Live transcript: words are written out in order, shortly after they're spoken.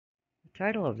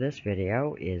Title of this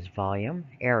video is Volume,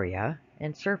 Area,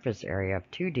 and Surface Area of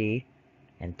 2D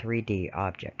and 3D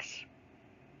Objects.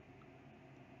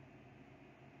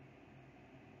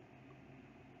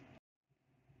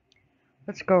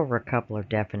 Let's go over a couple of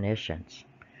definitions.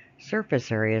 Surface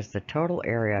area is the total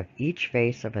area of each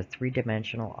face of a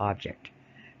three-dimensional object.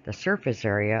 The surface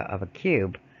area of a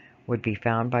cube would be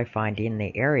found by finding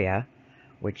the area,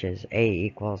 which is A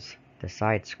equals the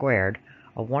side squared,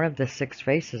 of one of the 6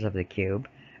 faces of the cube,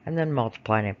 and then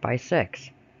multiplying it by 6.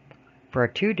 For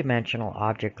a two-dimensional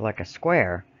object like a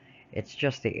square, it's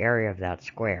just the area of that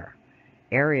square.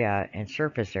 Area and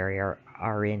surface area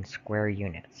are in square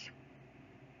units.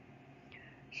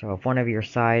 So if one of your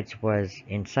sides was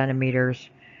in centimeters,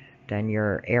 then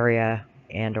your area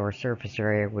and or surface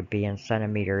area would be in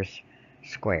centimeters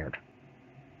squared.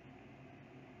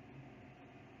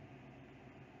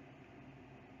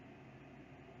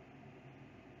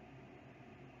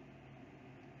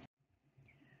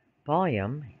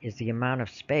 Volume is the amount of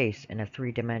space in a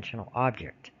three-dimensional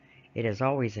object. It is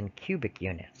always in cubic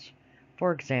units.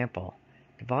 For example,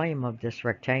 the volume of this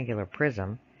rectangular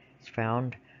prism is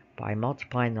found by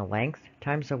multiplying the length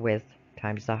times the width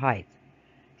times the height.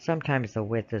 Sometimes the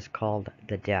width is called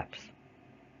the depth.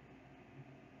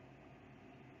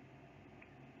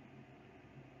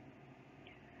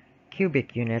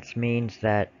 Cubic units means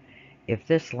that if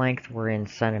this length were in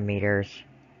centimeters,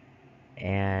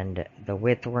 and the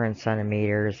width were in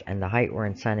centimeters, and the height were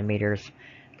in centimeters,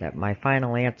 that my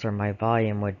final answer, my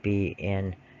volume, would be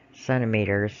in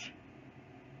centimeters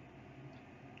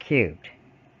cubed.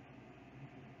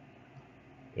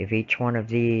 If each one of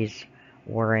these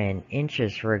were in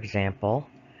inches, for example,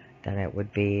 then it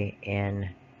would be in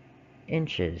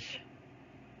inches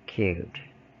cubed.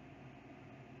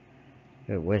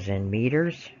 If it was in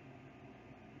meters,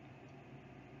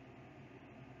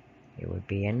 it would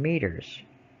be in meters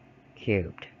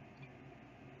cubed.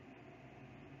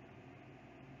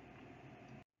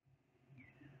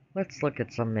 Let's look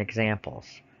at some examples.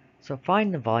 So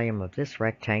find the volume of this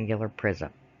rectangular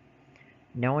prism.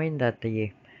 Knowing that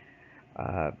the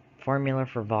formula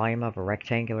for volume of a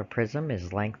rectangular prism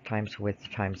is length times width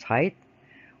times height,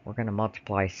 we're going to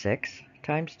multiply 6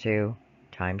 times 2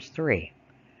 times 3.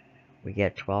 We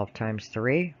get 12 times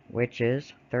 3, which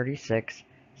is 36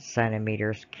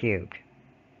 centimeters cubed.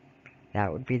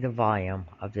 That would be the volume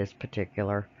of this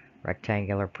particular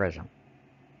rectangular prism.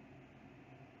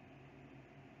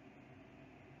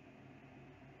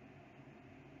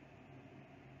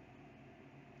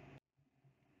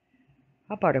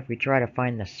 How about if we try to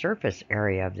find the surface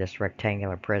area of this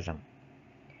rectangular prism?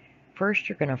 First,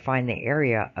 you're going to find the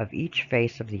area of each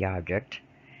face of the object.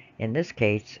 In this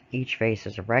case, each face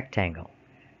is a rectangle.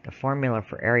 The formula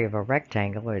for area of a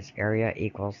rectangle is area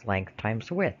equals length times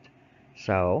width.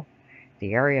 So,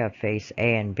 the area of face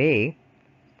A and B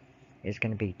is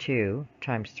going to be 2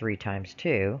 times 3 times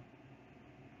 2.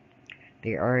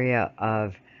 The area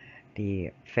of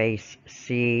the face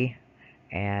C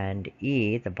and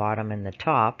E, the bottom and the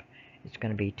top, is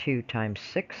going to be 2 times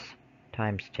 6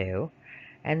 times 2.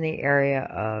 And the area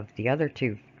of the other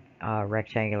two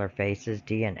rectangular faces,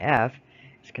 D and F,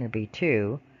 is going to be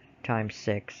 2 times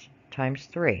 6 times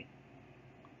 3.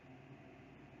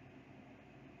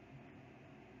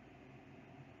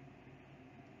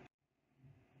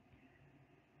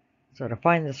 So to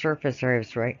find the surface area of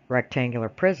this rectangular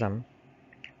prism,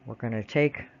 we're going to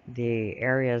take the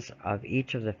areas of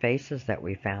each of the faces that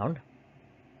we found.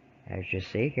 As you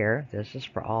see here, this is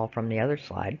all from the other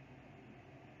slide.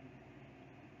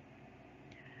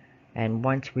 And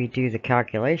once we do the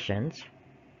calculations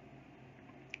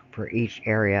for each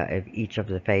area of each of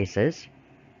the faces,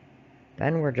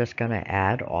 then we're just going to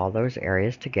add all those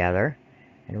areas together,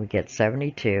 and we get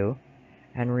 72.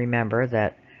 And remember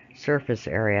that surface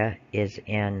area is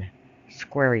in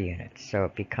square units, so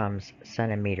it becomes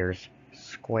centimeters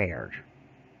squared.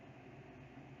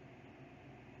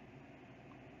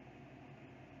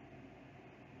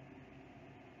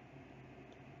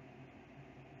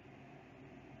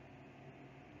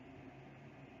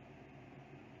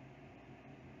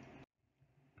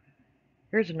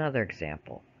 Here's another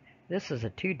example. This is a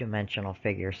two-dimensional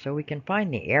figure, so we can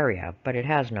find the area, but it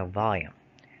has no volume.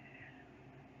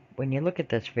 When you look at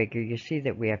this figure, you see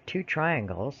that we have 2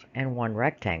 triangles and 1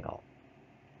 rectangle.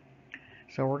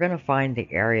 So we're going to find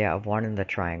the area of one of the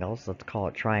triangles. Let's call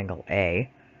it triangle A.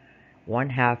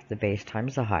 1/2 the base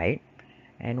times the height,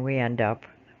 and we end up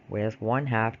with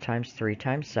 1/2 times 3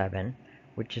 times 7,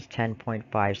 which is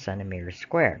 10.5 centimeters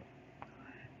squared.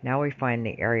 Now we find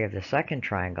the area of the second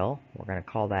triangle. We're going to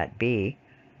call that B.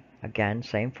 Again,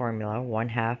 same formula,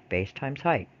 1/2 base times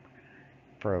height.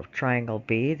 For triangle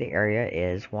B, the area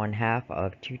is 1/2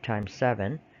 of 2 times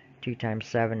 7. 2 times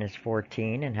 7 is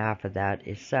 14, and half of that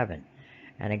is 7.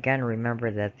 And again, remember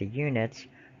that the units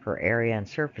for area and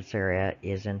surface area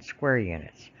is in square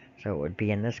units. So it would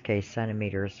be, in this case,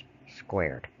 centimeters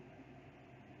squared.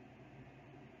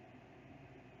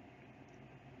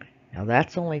 Now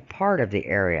that's only part of the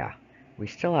area. We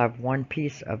still have one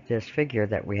piece of this figure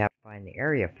that we have to find the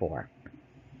area for.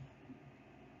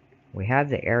 We have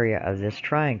the area of this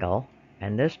triangle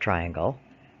and this triangle,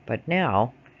 but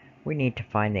now we need to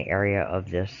find the area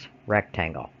of this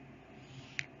rectangle.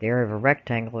 The area of a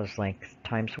rectangle is length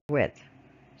times width.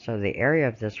 So the area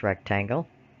of this rectangle,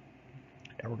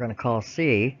 that we're going to call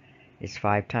C, is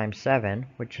 5 times 7,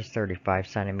 which is 35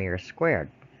 centimeters squared.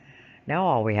 Now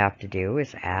all we have to do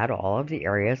is add all of the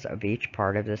areas of each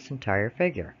part of this entire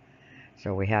figure.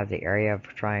 So we have the area of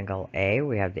triangle A,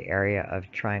 we have the area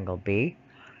of triangle B,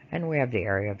 and we have the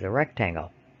area of the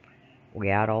rectangle. We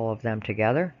add all of them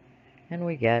together, and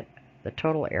we get the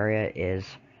total area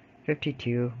is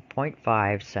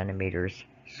 52.5 centimeters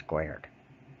squared.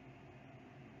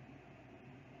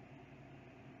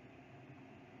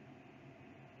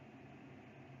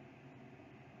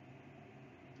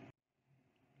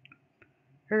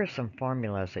 Here are some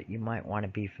formulas that you might want to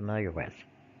be familiar with.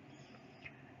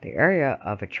 The area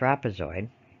of a trapezoid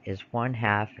is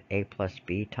 1/2 a plus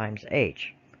b times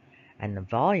h, and the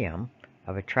volume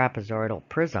of a trapezoidal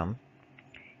prism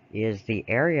is the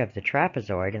area of the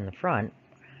trapezoid in the front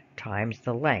times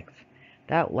the length.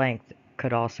 That length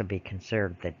could also be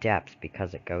considered the depth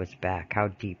because it goes back. How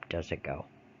deep does it go?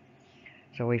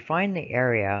 So we find the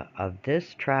area of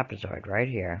this trapezoid right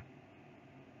here,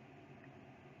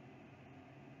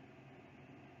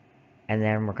 and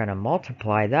then we're going to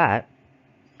multiply that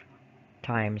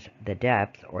times the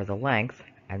depth or the length,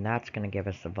 and that's going to give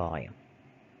us the volume.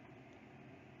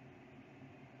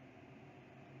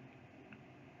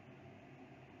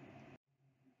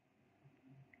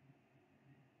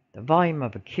 The volume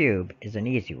of a cube is an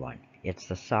easy one. It's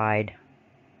the side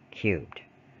cubed.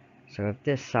 So if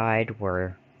this side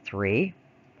were 3,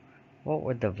 what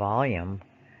would the volume,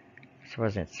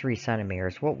 suppose it's 3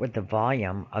 centimeters, what would the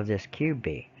volume of this cube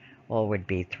be? Well, it would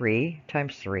be 3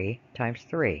 times 3 times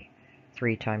 3.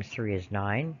 3 times 3 is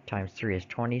 9, times 3 is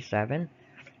 27.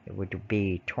 It would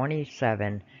be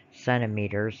 27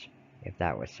 centimeters, if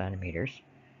that was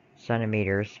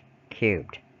centimeters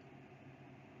cubed.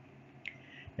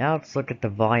 Now let's look at the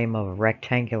volume of a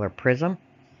rectangular prism.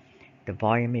 The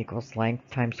volume equals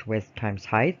length times width times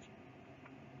height.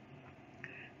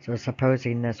 So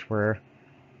supposing this were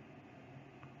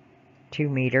 2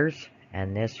 meters,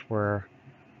 and this were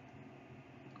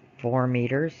 4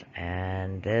 meters,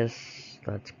 and this,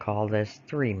 let's call this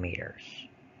 3 meters.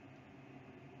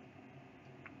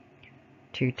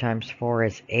 2 times 4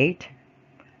 is 8,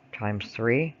 times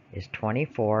 3 is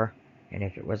 24, and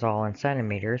if it was all in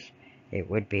centimeters, it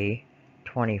would be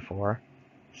 24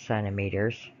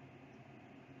 centimeters,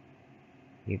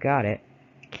 you got it,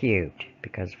 cubed,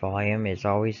 because volume is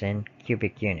always in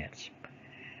cubic units.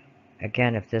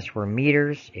 Again, if this were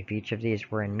meters, if each of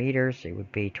these were in meters, it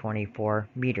would be 24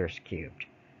 meters cubed.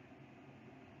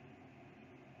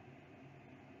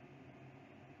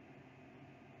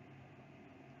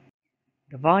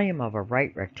 The volume of a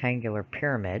right rectangular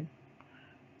pyramid,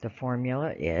 the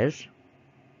formula is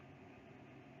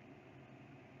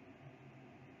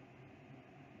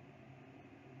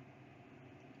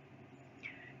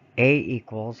A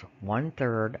equals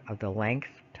 1/3 of the length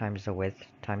times the width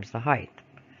times the height.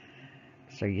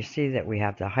 So you see that we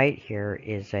have the height here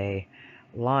is a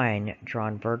line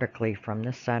drawn vertically from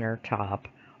the center top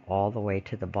all the way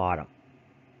to the bottom.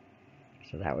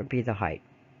 So that would be the height.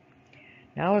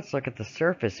 Now let's look at the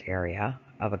surface area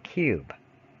of a cube.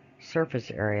 Surface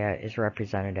area is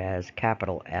represented as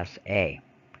capital SA.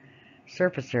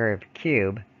 Surface area of a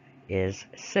cube is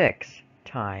 6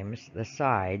 times the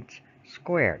sides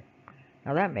squared.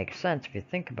 Now that makes sense if you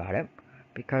think about it,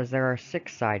 because there are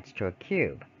 6 sides to a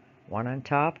cube. 1 on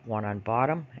top, 1 on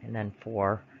bottom, and then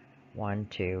 4. 1,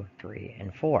 2, 3,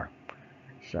 and 4.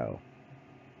 So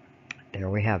there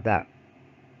we have that.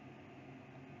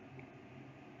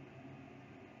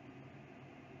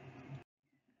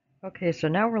 Okay, so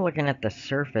now we're looking at the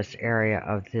surface area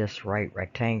of this right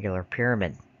rectangular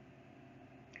pyramid.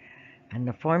 And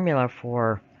the formula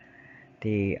for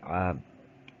the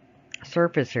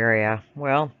surface area,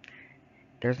 well,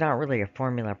 there's not really a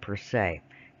formula per se.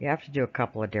 You have to do a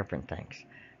couple of different things.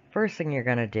 First thing you're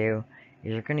going to do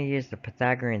is you're going to use the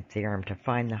Pythagorean theorem to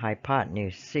find the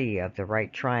hypotenuse C of the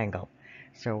right triangle.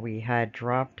 So we had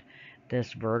dropped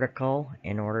this vertical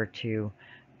in order to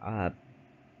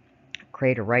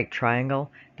create a right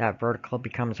triangle. That vertical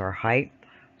becomes our height.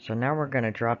 So now we're going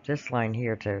to drop this line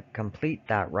here to complete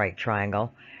that right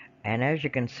triangle. And as you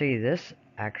can see, this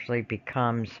actually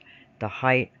becomes the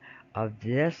height of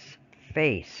this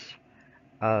face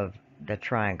of the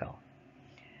triangle.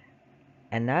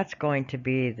 And that's going to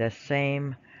be the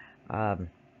same,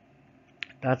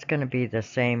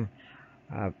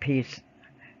 piece,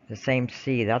 the same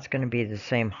C. That's going to be the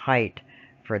same height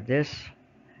for this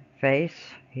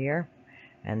face here,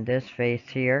 and this face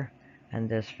here, and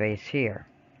this face here.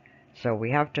 So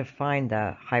we have to find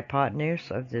the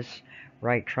hypotenuse of this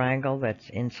right triangle that's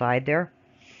inside there.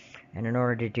 And in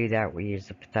order to do that, we use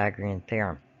the Pythagorean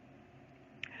theorem.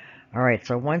 Alright,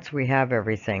 so once we have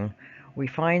everything, we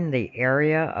find the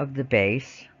area of the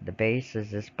base. The base is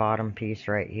this bottom piece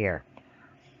right here.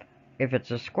 If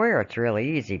it's a square, it's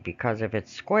really easy, because if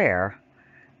it's square,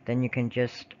 then you can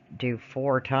just do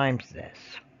 4 times this.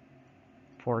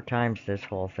 4 times this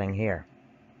whole thing here.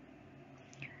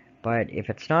 But if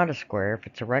it's not a square, if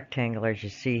it's a rectangle, as you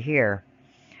see here,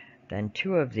 then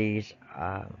 2 of these,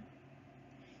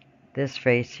 this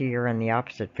face here and the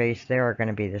opposite face there, are going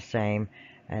to be the same,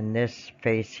 and this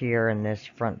face here and this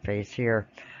front face here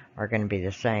are going to be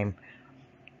the same.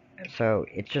 So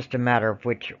it's just a matter of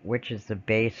which is the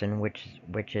base and which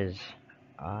is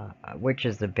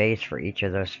the base for each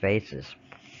of those faces.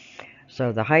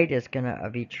 So the height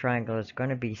of each triangle is going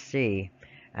to be C,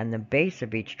 and the base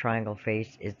of each triangle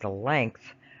face is the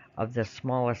length of the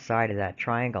smallest side of that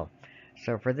triangle.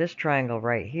 So for this triangle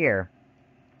right here,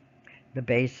 the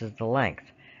base is the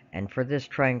length. And for this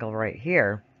triangle right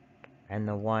here, and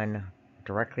the one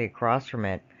directly across from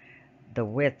it, the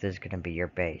width is going to be your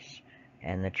base.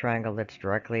 And the triangle that's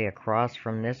directly across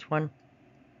from this one,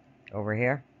 over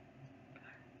here,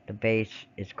 the base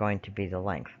is going to be the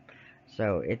length.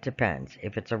 So it depends.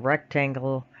 If it's a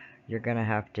rectangle, you're going to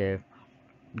have to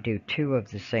do 2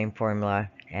 of the same formula,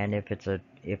 and if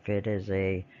it is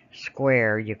a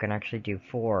square, you can actually do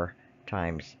 4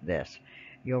 times this.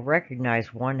 You'll recognize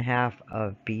 1/2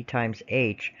 of b times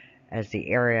h as the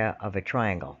area of a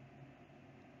triangle.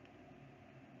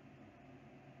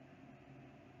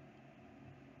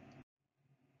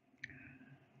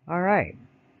 Alright,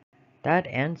 that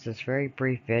ends this very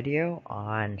brief video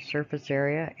on surface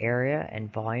area,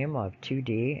 and volume of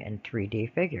 2D and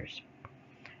 3D figures.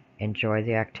 Enjoy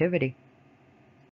the activity.